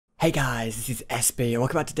Hey guys, this is SB,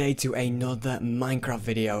 welcome back today to another Minecraft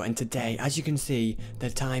video, and today, as you can see, the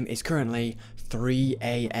time is currently 3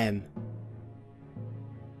 AM.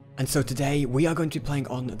 And so today, we are going to be playing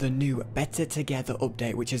on the new Better Together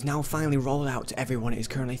update, which is now finally rolled out to everyone. It is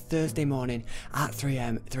currently Thursday morning at 3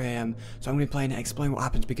 AM, so I'm going to be playing and explain what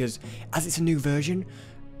happens, because as it's a new version,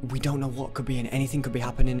 we don't know what could be in it. Anything could be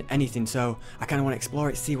happening, anything. So I kind of want to explore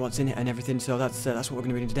it, see what's in it and everything. So that's what we're going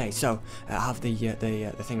to be doing today. So I have the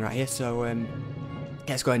thing right here. So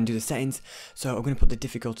let's go ahead and do the settings. So I'm going to put the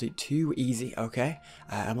difficulty to easy. Okay.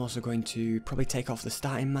 I'm also going to probably take off the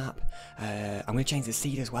starting map. I'm going to change the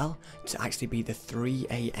seed as well to actually be the 3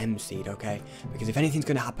 AM seed. Okay. Because if anything's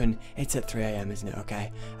going to happen, it's at 3 AM, isn't it?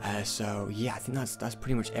 Okay. So yeah, I think that's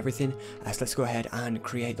pretty much everything. So let's go ahead and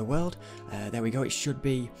create the world. There we go. It should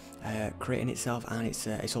be creating itself, and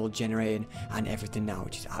it's all generating and everything now,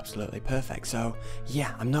 which is absolutely perfect. So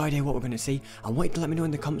yeah, I've no idea what we're going to see. I want you to let me know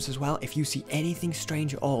in the comments as well if you see anything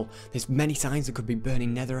strange at all. There's many signs. There could be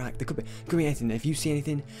burning netherrack, there could be anything. If you see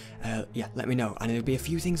anything, yeah, let me know. And there'll be a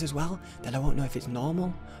few things as well that I won't know if it's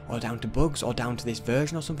normal or down to bugs or down to this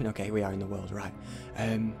version or something. Okay, we are in the world, right?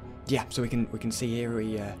 Yeah, so we can see here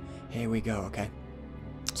we go. Okay,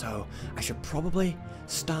 so I should probably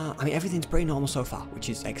start. I mean, everything's pretty normal so far, which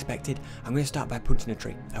is expected. I'm going to start by punching a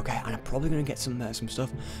tree, okay? And I'm probably going to get some stuff. So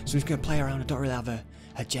I'm just going to play around. I don't really have a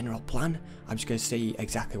general plan. I'm just going to see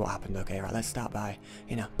exactly what happened. Okay, right? Let's start by,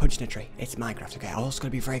 punching a tree. It's Minecraft, okay? I'm also going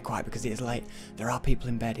to be very quiet because it is late. There are people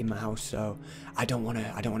in bed in my house, so I don't want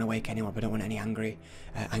to wake anyone. But I don't want any angry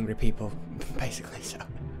people, basically. So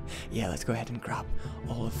yeah, let's go ahead and grab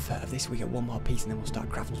all of this. We get one more piece and then we'll start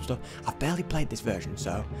crafting some stuff. I've barely played this version,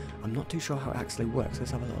 so I'm not too sure how it actually works.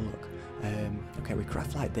 Let's have a little look. Okay, we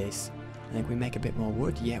craft like this, and then we make a bit more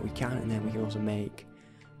wood. Yeah, we can, and then we can also make.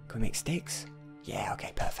 Can we make sticks? Yeah,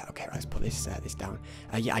 okay, perfect. Okay, right, let's put this down.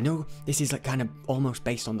 Yeah, I know this is like kind of almost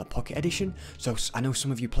based on the Pocket Edition, so I know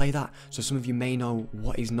some of you play that, so some of you may know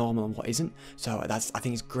what is normal and what isn't. So I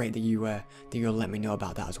think it's great that you'll let me know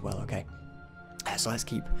about that as well. Okay. So let's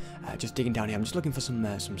keep just digging down here. I'm just looking for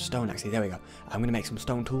some stone, actually. There we go. I'm going to make some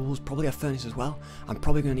stone tools, probably a furnace as well. I'm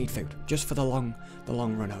probably going to need food, just for the long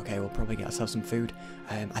run, okay? We'll probably get ourselves some food.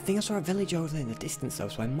 I think I saw a village over there in the distance, though,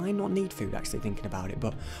 so I might not need food, actually, thinking about it.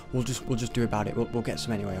 But we'll just do about it. We'll get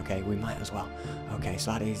some anyway, okay? We might as well. Okay,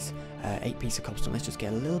 so that is 8 pieces of cobblestone. Let's just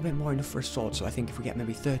get a little bit more, enough for a sword. So I think if we get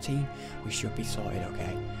maybe 13, we should be sorted,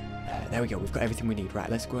 okay? There we go, we've got everything we need. Right,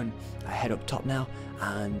 let's go and head up top now,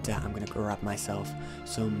 and I'm going to grab myself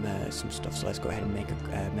some stuff. So let's go ahead and make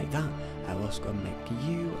that. We'll also go and make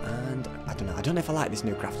you, and I don't know if I like this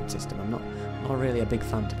new crafting system. I'm not really a big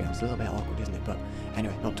fan, to be honest. A little bit awkward, isn't it? But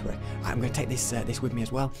anyway, not to worry. Right, I'm going to take this with me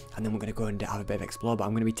as well, and then we're going to go and have a bit of explore. But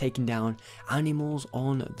I'm going to be taking down animals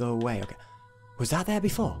on the way. Okay, was that there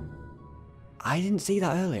before? I didn't see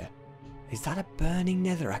that earlier. Is that a burning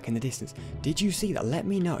netherrack in the distance? Did you see that? Let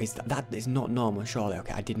me know. That is not normal, surely.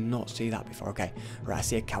 Okay, I did not see that before. Okay, right, I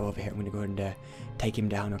see a cow over here. I'm going to go and take him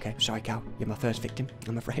down. Okay, sorry, cow. You're my first victim,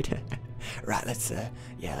 I'm afraid. Right, let's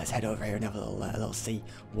head over here and have a little see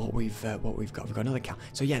what we've got. We've got another cow.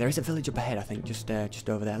 So yeah, there is a village up ahead, I think, just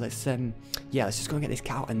over there. Let's just go and get this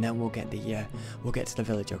cow, and then we'll get to the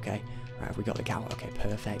village. Okay. Right, we got the cow. Okay,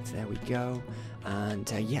 perfect. There we go. And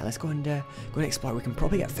yeah, let's go and explore. We can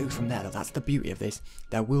probably get food from there, though. That's the beauty of this.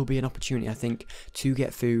 There will be an opportunity, I think, to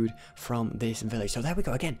get food from this village. So there we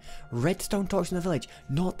go again. Redstone torch in the village.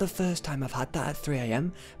 Not the first time I've had that at 3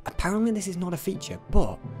 AM. Apparently, this is not a feature,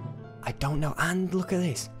 but I don't know. And look at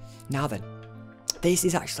this. Now then, this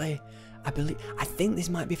is actually. I think this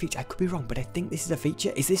might be a feature. I could be wrong, but I think this is a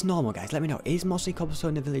feature. Is this normal, guys? Let me know. Is mossy cobblestone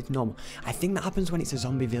in the village normal? I think that happens when it's a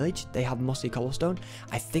zombie village. They have mossy cobblestone.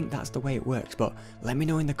 I think that's the way it works, but let me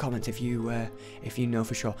know in the comments if you know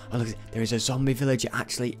for sure. Oh, look, there is a zombie villager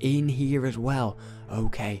actually in here as well.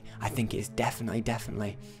 Okay, I think it's definitely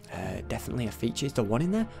a feature. Is there one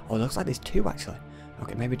in there? Oh, it looks like there's two, actually.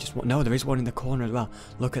 Okay, maybe just one. No, there is one in the corner as well.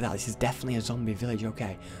 Look at that. This is definitely a zombie village.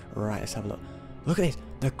 Okay, right, let's have a look. Look at this.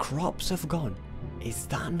 The crops have gone. Is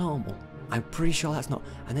that normal? I'm pretty sure that's not.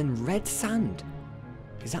 And then red sand.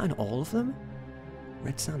 Is that in all of them?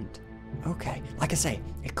 Red sand. Okay. Like I say,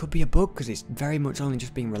 it could be a bug because it's very much only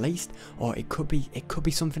just being released, or it could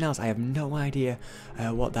be something else. I have no idea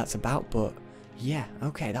what that's about, but yeah.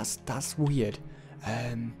 Okay, that's weird.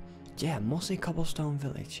 Yeah, mossy cobblestone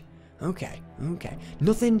village. Okay.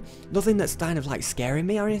 Nothing that's kind of like scaring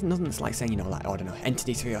me or anything. Nothing that's like saying, like, I don't know,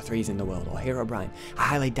 Entity 303 is in the world or Herobrine. I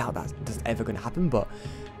highly doubt that's ever going to happen, but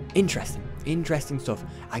interesting stuff.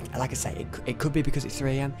 Like I say, it could be because it's 3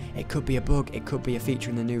 AM. It could be a bug. It could be a feature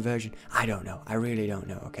in the new version. I don't know. I really don't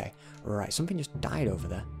know. Okay, right. Something just died over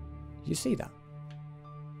there. Did you see that?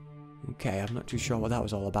 Okay, I'm not too sure what that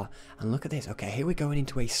was all about. And look at this. Okay, here we're going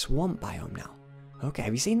into a swamp biome now. Okay,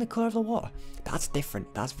 have you seen the colour of the water? That's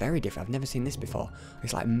different. That's very different. I've never seen this before.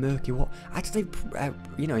 It's like murky water. Actually,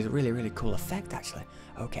 you know, it's a really, really cool effect, actually.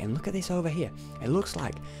 Okay, and look at this over here. It looks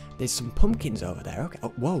like there's some pumpkins over there. Okay.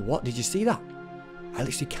 Oh, whoa, what? Did you see that? I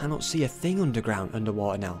literally cannot see a thing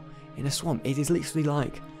underwater now. In a swamp. It is literally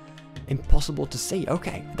like impossible to see.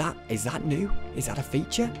 Okay, is that new? Is that a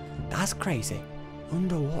feature? That's crazy.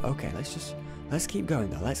 Underwater. Okay, let's keep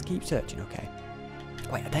going though. Let's keep searching. Okay.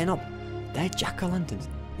 Wait, they're jack-o'-lanterns.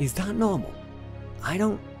 Is that normal? I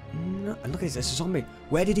don't know. Look at this. There's a zombie.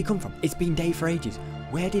 Where did he come from? It's been day for ages.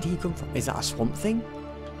 Where did he come from? Is that a swamp thing?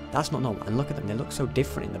 That's not normal. And look at them. They look so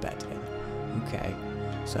different in the bed together. Okay.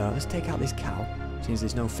 So let's take out this cow. Since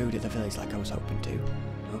there's no food at the village like I was hoping to.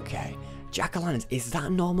 Okay. Jack-o'-lanterns. Is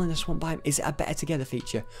that normal in a swamp biome? Is it a better together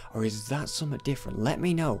feature? Or is that something different? Let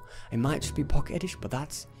me know. It might just be pocket edition, but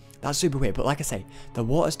that's super weird. But like I say, the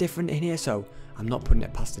water's different in here, so I'm not putting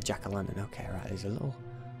it past the jack-o'-lantern. Okay, right, there's a little...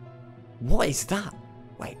 What is that?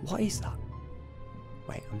 Wait, what is that?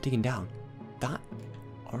 Wait, I'm digging down. That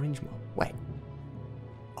orange moth. Wait.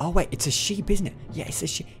 Oh, wait, it's a sheep, isn't it? Yeah, it's a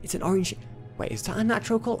sheep. It's an orange sheep. Wait, is that a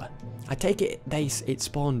natural colour? I take it it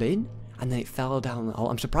spawned in, and then it fell down the hole.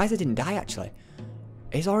 I'm surprised it didn't die, actually.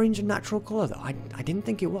 Is orange a natural colour, though? I didn't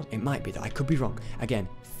think it was. It might be, though. I could be wrong. Again,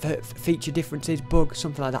 feature differences, bug,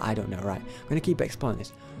 something like that. I don't know. Right. I'm going to keep exploring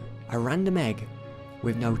this. A random egg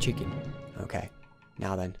with no chicken. Okay.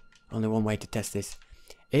 Now then. Only one way to test this.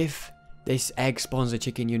 If this egg spawns a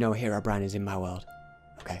chicken, you know Herobrine is in my world.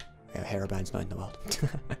 Okay. Herobrine's not in the world.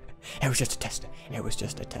 It was just a tester. It was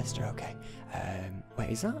just a tester. Okay. Wait,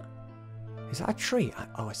 is that a tree?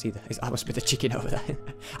 Oh, I see that. That must be the chicken over there.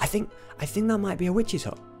 I think that might be a witch's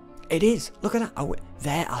hut. It is. Look at that. Oh,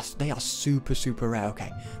 they are super, super rare.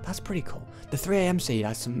 Okay, that's pretty cool. The 3 AM seed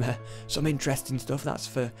has some interesting stuff. That's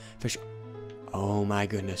for sure. Oh my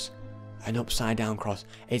goodness, an upside down cross.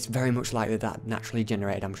 It's very much likely that naturally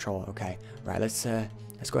generated, I'm sure. Okay, right. Let's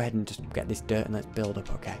go ahead and just get this dirt and let's build up.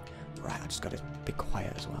 Okay, right. I just got to be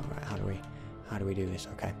quiet as well. Right. How do we do this?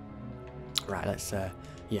 Okay. Right. Let's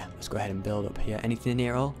go ahead and build up here. Anything in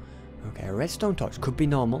here all? Okay, a redstone torch could be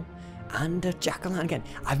normal. And a jack-o'-lantern again.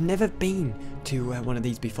 I've never been to one of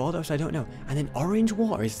these before though, so I don't know. And then orange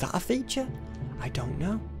water, is that a feature? I don't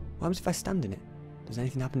know. What happens if I stand in it? Does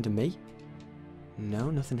anything happen to me?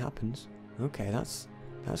 No, nothing happens. Okay, that's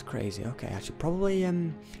crazy. Okay, I should probably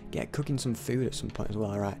get cooking some food at some point as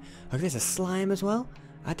well. Alright. Okay, there's a slime as well.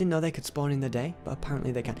 I didn't know they could spawn in the day, but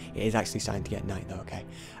apparently they can. It is actually starting to get night though, okay.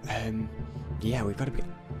 Yeah, we've got to be...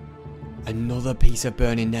 Another piece of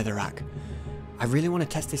burning netherrack. I really want to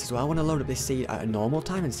test this as well. I want to load up this seed at a normal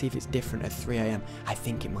time and see if it's different at 3 AM. I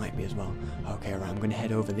think it might be as well. Okay, right, I'm going to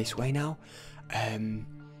head over this way now. I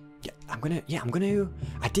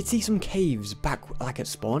did see some caves back like at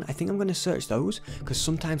spawn. I think I'm going to search those because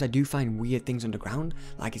sometimes I do find weird things underground.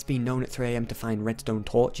 Like it's been known at 3 AM to find redstone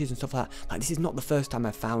torches and stuff like that. Like this is not the first time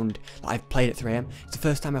I've played at 3 AM. It's the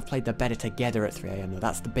first time I've played the beta together at 3 AM though.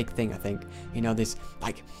 That's the big thing I think. You know, this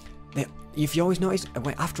like... If you always notice,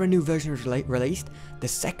 after a new version is released, the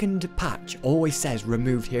second patch always says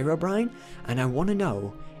removed Herobrine, and I want to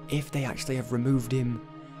know if they actually have removed him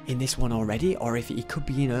in this one already, or if he could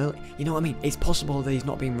be in early. You know what I mean? It's possible that he's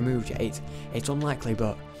not being removed yet. It's unlikely,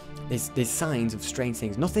 but there's signs of strange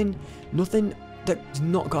things. Nothing that's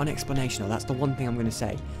not got an explanation. That's the one thing I'm going to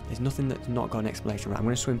say. There's nothing that's not got an explanation. Right, I'm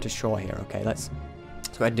going to swim to shore here. Okay, let's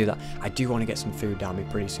go ahead and do that. I do want to get some food down me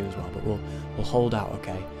pretty soon as well, but we'll hold out.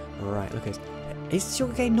 Okay. Right, look at this. Is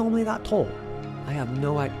sugarcane normally that tall? I have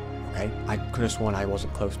no idea. Okay, I could have sworn I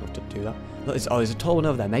wasn't close enough to do that. Look, there's a tall one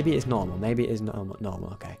over there. Maybe it's normal. Maybe it is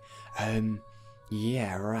normal. Okay.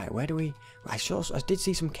 Yeah, right. Where do we... I did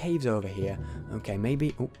see some caves over here. Okay,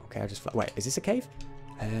 maybe... Oh, okay, wait, is this a cave?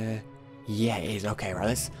 Yeah, it is. Okay,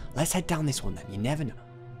 right, let's head down this one then. You never know.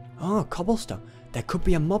 Oh, cobblestone. There could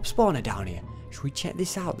be a mob spawner down here. Should we check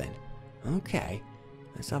this out then? Okay.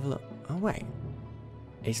 Let's have a look. Oh, wait.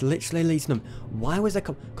 It's literally leads them. Why was there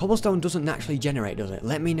cobblestone doesn't naturally generate, does it?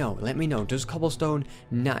 Let me know. Let me know. Does cobblestone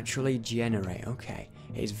naturally generate? Okay.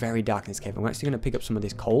 It is very dark in this cave. I'm actually going to pick up some of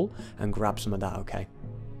this coal and grab some of that. Okay.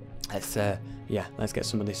 Let's get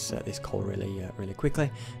some of this coal really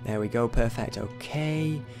quickly. There we go. Perfect.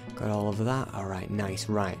 Okay. Got all of that. All right. Nice.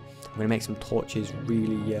 Right. I'm going to make some torches.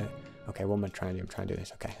 Really. Okay. What am I trying to do? I'm trying to do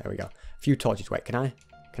this. Okay. There we go. A few torches. Wait. Can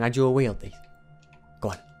I dual wield these? Go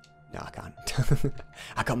on. No, I can't.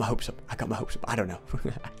 I got my hopes up. I don't know.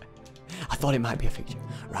 I thought it might be a feature.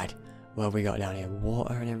 Right. What have we got down here?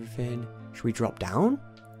 Water and everything. Should we drop down?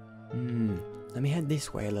 Let me head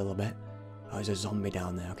this way a little bit. Oh, there's a zombie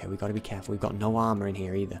down there. Okay, we've got to be careful. We've got no armor in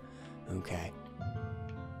here either. Okay.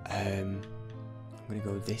 I'm gonna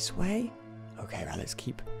go this way. Okay, right, let's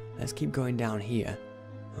keep going down here.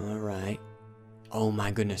 Alright. Oh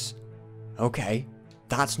my goodness. Okay.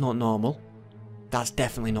 That's not normal. That's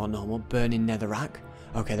definitely not normal. Burning netherrack.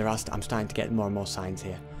 Okay, I'm starting to get more and more signs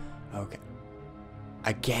here. Okay.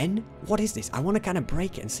 Again? What is this? I want to kind of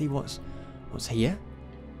break it and see what's here.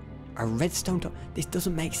 A redstone top. This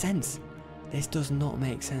doesn't make sense. This does not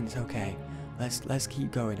make sense. Okay. Let's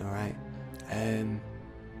keep going, alright.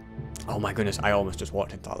 Oh my goodness, I almost just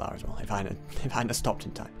walked into that lava as well. If I hadn't stopped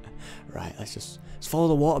in time. Right, let's follow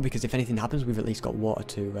the water, because if anything happens, we've at least got water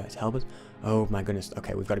to help us. Oh my goodness.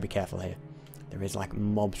 Okay, we've got to be careful here. There is like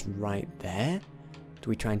mobs right there. Do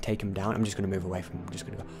we try and take them down? I'm just going to move away from them. I'm just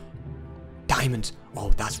going to go. Diamonds!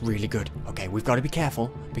 Oh, that's really good. Okay, we've got to be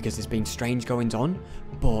careful, because there's been strange goings on,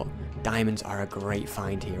 but diamonds are a great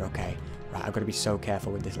find here, okay? Right, I've got to be so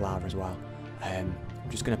careful with this lava as well. I'm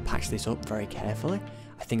just going to patch this up very carefully.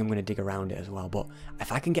 I think I'm going to dig around it as well, but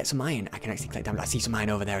if I can get some iron, I can actually collect diamonds. I see some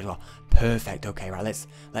iron over there as well. Perfect. Okay, right, let's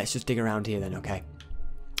just dig around here then, okay?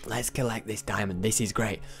 Let's collect this diamond. This is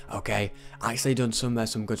great. Okay, actually done some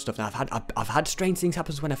good stuff now. I've had strange things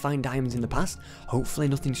happen when I find diamonds in the past. Hopefully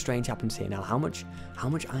nothing strange happens here now. How much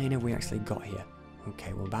iron have we actually got here?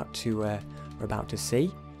 Okay, we're about to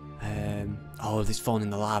see. Oh, this falling in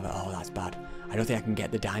the lava. Oh, that's bad. I don't think I can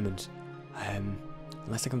get the diamonds.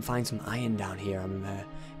 Unless I can find some iron down here, I'm in a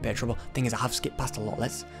bit of trouble. Thing is, I have skipped past a lot.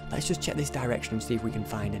 Let's just check this direction and see if we can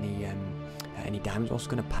find any diamonds. Also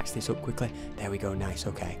going to patch this up quickly. There we go. Nice.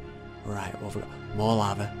 Okay. Right. What have we got? More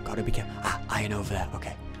lava. Got to be careful. Ah, iron over there.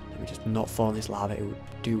 Okay. Let me just not fall in this lava. It would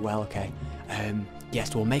do well. Okay.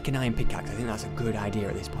 Yes, we'll make an iron pickaxe. I think that's a good idea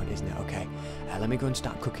at this point, isn't it? Okay. Let me go and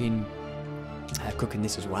start cooking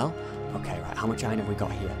this as well. Okay. Right. How much iron have we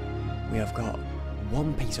got here? We have got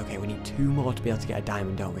one piece. Okay, we need 2 more to be able to get a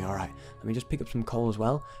diamond, don't we? Alright, let me just pick up some coal as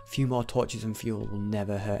well. A few more torches and fuel will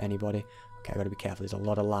never hurt anybody. Okay, I've got to be careful. There's a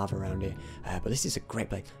lot of lava around here. But this is a great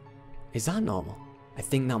place. Is that normal? I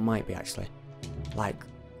think that might be, actually. Like,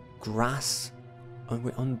 grass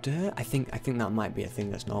on dirt? I think that might be a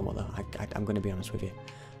thing that's normal, though. I'm going to be honest with you.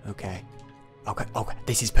 Okay. Okay,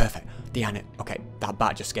 this is perfect. The iron. Okay, that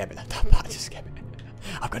bat just scared me. That bat just scared me.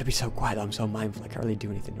 I've got to be so quiet. I'm so mindful. I can't really do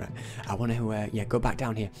anything, right? I want to, yeah, go back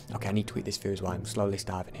down here. Okay, I need to eat this food as well. I'm slowly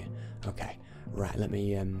starving here. Okay, right. Let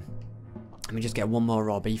me just get one more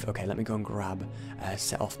raw beef. Okay, let me go and grab,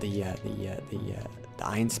 set off the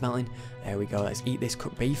iron smelting. There we go. Let's eat this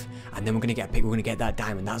cooked beef, and then we're gonna get that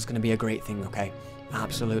diamond. That's gonna be a great thing. Okay,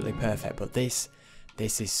 absolutely perfect. But this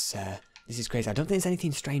is crazy. I don't think there's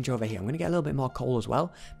anything strange over here. I'm gonna get a little bit more coal as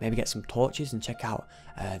well. Maybe get some torches and check out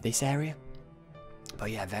this area. But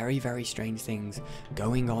yeah, very, very strange things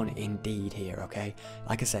going on indeed here, okay?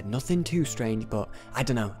 Like I said, nothing too strange, but I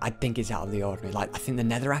don't know. I think it's out of the ordinary. Like, I think the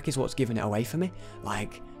netherrack is what's giving it away for me.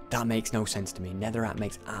 Like, that makes no sense to me. Netherrack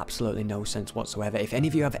makes absolutely no sense whatsoever. If any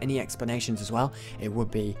of you have any explanations as well, it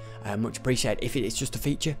would be much appreciated. If it's just a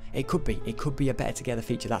feature, it could be a better together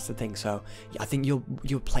feature. That's the thing. So I think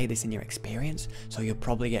you'll play this in your experience, so you'll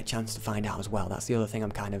probably get a chance to find out as well. That's the other thing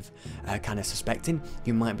I'm kind of suspecting.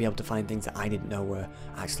 You might be able to find things that I didn't know were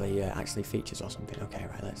actually features or something. Okay,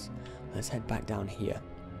 right. Let's head back down here.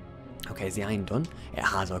 Okay, is the iron done? It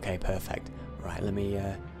has. Okay, perfect. Right, let me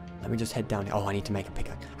just head down here. Oh, I need to make a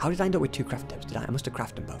pickaxe. How did I end up with 2 craft tips? Did I? I must have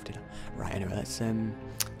crafted them both, did I? Right, anyway, let's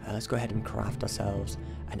go ahead and craft ourselves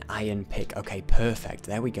an iron pick. Okay, perfect.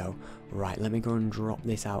 There we go. Right, let me go and drop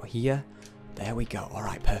this out here. There we go.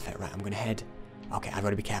 Alright, perfect. Right, I'm going to head. Okay, I've got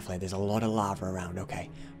to be careful here. There's a lot of lava around. Okay,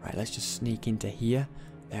 right, let's just sneak into here.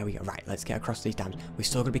 There we go. Right, let's get across these dams. We're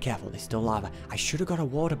still got to be careful. There's still lava. I should have got a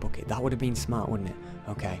water bucket. That would have been smart, wouldn't it?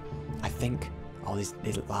 Okay, I think... Oh,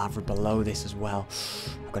 there's lava below this as well.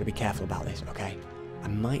 I've got to be careful about this, okay? I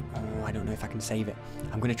might... Oh, I don't know if I can save it.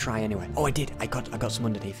 I'm going to try anyway. Oh, I did. I got some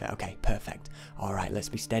underneath it. Okay, perfect. All right, let's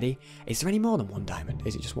be steady. Is there any more than 1 diamond?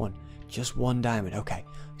 Is it just 1? Just 1 diamond. Okay,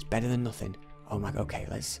 it's better than nothing. Oh my... Okay,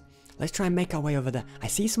 let's try and make our way over there. I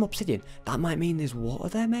see some obsidian. That might mean there's water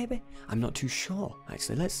there, maybe? I'm not too sure.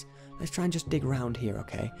 Actually, let's try and just dig around here,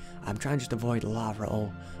 okay? I'm trying to just avoid lava at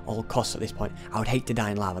all costs at this point. I would hate to die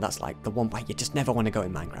in lava. That's like the one point you just never want to go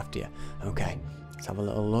in Minecraft, do you? Okay, let's have a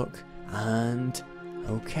little look. And,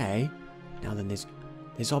 okay. Now then,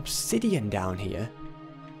 there's obsidian down here.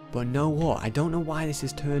 But no what? I don't know why this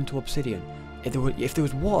has turned to obsidian. If there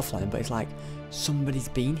was water flowing, but it's like somebody's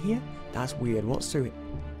been here? That's weird. What's through it?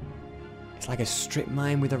 It's like a strip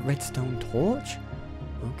mine with a redstone torch?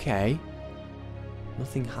 Okay.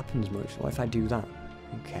 Nothing happens much. What if I do that?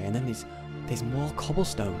 Okay, and then there's more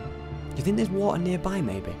cobblestone. Do you think there's water nearby,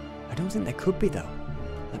 maybe? I don't think there could be, though.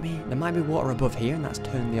 There might be water above here, and that's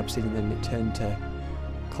turned the obsidian, and then it turned to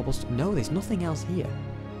cobblestone. No, there's nothing else here.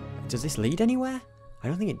 Does this lead anywhere? I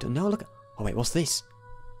don't think it does. No, look. Oh, wait, what's this?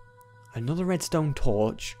 Another redstone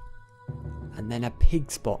torch, and then a pig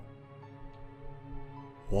spot.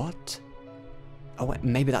 What? Oh, wait,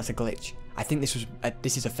 maybe that's a glitch. I think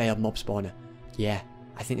this is a failed mob spawner. Yeah,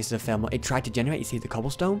 I think this is a failed mob. It tried to generate, you see the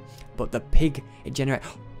cobblestone, but the pig, it generated...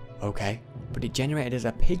 Okay, but it generated as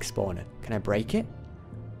a pig spawner. Can I break it?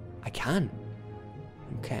 I can.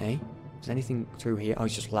 Okay. Is there anything through here? Oh,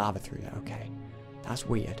 it's just lava through there. Okay. That's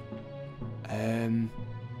weird. Alright.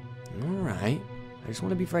 I just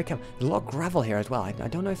want to be very careful. There's a lot of gravel here as well. I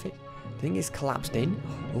don't know if it... I think it's collapsed in.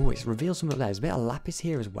 Oh, it's revealed something up there. There's a bit of lapis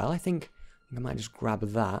here as well. I think I might just grab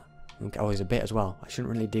that. Okay. Oh, there's a bit as well. I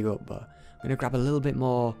shouldn't really dig up, but I'm going to grab a little bit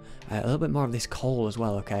more of this coal as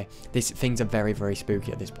well, okay? Things are very, very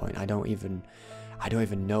spooky at this point. I don't even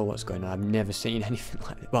know what's going on. I've never seen anything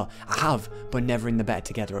like this. Well, I have, but never in the Better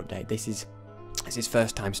Together update. This is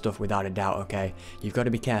first time stuff without a doubt, okay? You've got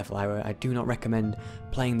to be careful. I do not recommend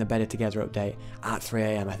playing the Better Together update at 3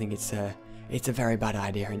 AM. I think it's a very bad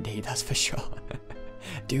idea indeed, that's for sure.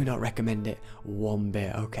 Do not recommend it one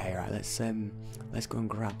bit. Okay, right, let's go and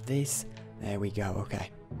grab this. There we go, okay.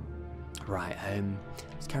 Right,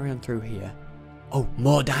 let's carry on through here. Oh,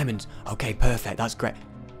 more diamonds. Okay, perfect, that's great.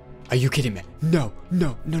 Are you kidding me? No,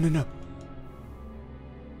 no, no, no, no.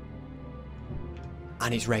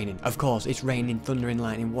 And it's raining. Of course, it's raining, thundering,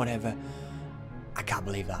 lightning, whatever. I can't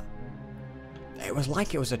believe that. It was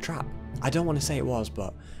like it was a trap. I don't want to say it was,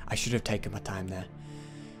 but I should have taken my time there.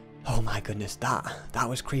 Oh my goodness, that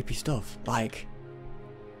was creepy stuff. Like,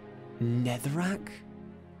 netherrack?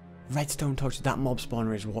 Redstone torch, that mob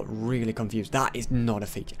spawner is what really confused. That is not a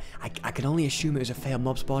feature. I can only assume it was a failed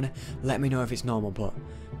mob spawner. Let me know if it's normal, but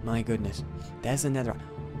my goodness. There's the netherrack.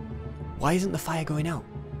 Why isn't the fire going out?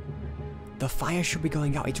 The fire should be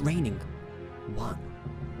going out. It's raining. What?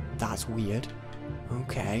 That's weird.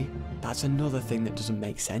 Okay. That's another thing that doesn't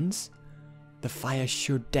make sense. The fire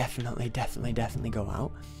should definitely go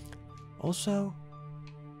out. Also,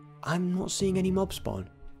 I'm not seeing any mob spawn.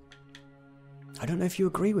 I don't know if you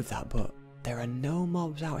agree with that, but there are no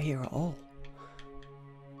mobs out here at all.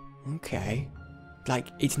 Okay. Like,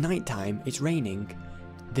 it's nighttime, it's raining.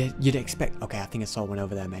 You'd expect... Okay, I think I saw one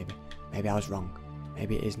over there, maybe. Maybe I was wrong.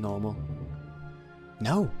 Maybe it is normal.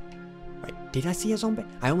 No. Wait, did I see a zombie?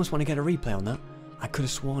 I almost want to get a replay on that. I could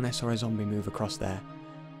have sworn I saw a zombie move across there.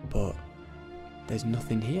 But there's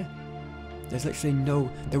nothing here. There's literally no...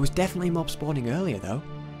 There was definitely mob spawning earlier, though.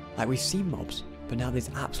 Like, we've seen mobs, but now there's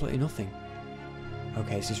absolutely nothing.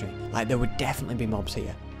 Okay, this is really... Like, there would definitely be mobs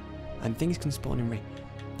here. And things can spawn in...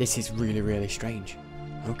 This is really, really strange.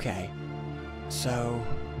 Okay. So...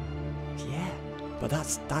 Yeah. But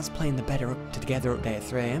that's playing the Better Together update at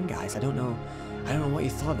 3 AM, guys. I don't know what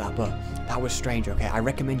you thought of that, but that was strange, okay? I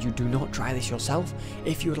recommend you do not try this yourself.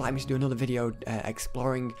 If you would like me to do another video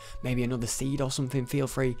exploring maybe another seed or something, feel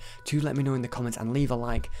free to let me know in the comments and leave a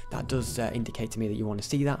like. That does indicate to me that you want to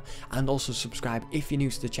see that. And also subscribe if you're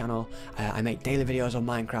new to the channel. I make daily videos on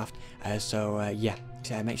Minecraft, yeah.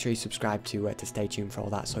 So make sure you subscribe to stay tuned for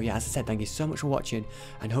all that. So yeah, as I said, thank you so much for watching,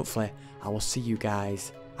 and hopefully I will see you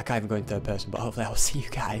guys... I can't even go in third person, but hopefully I will see you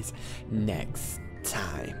guys next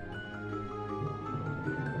time.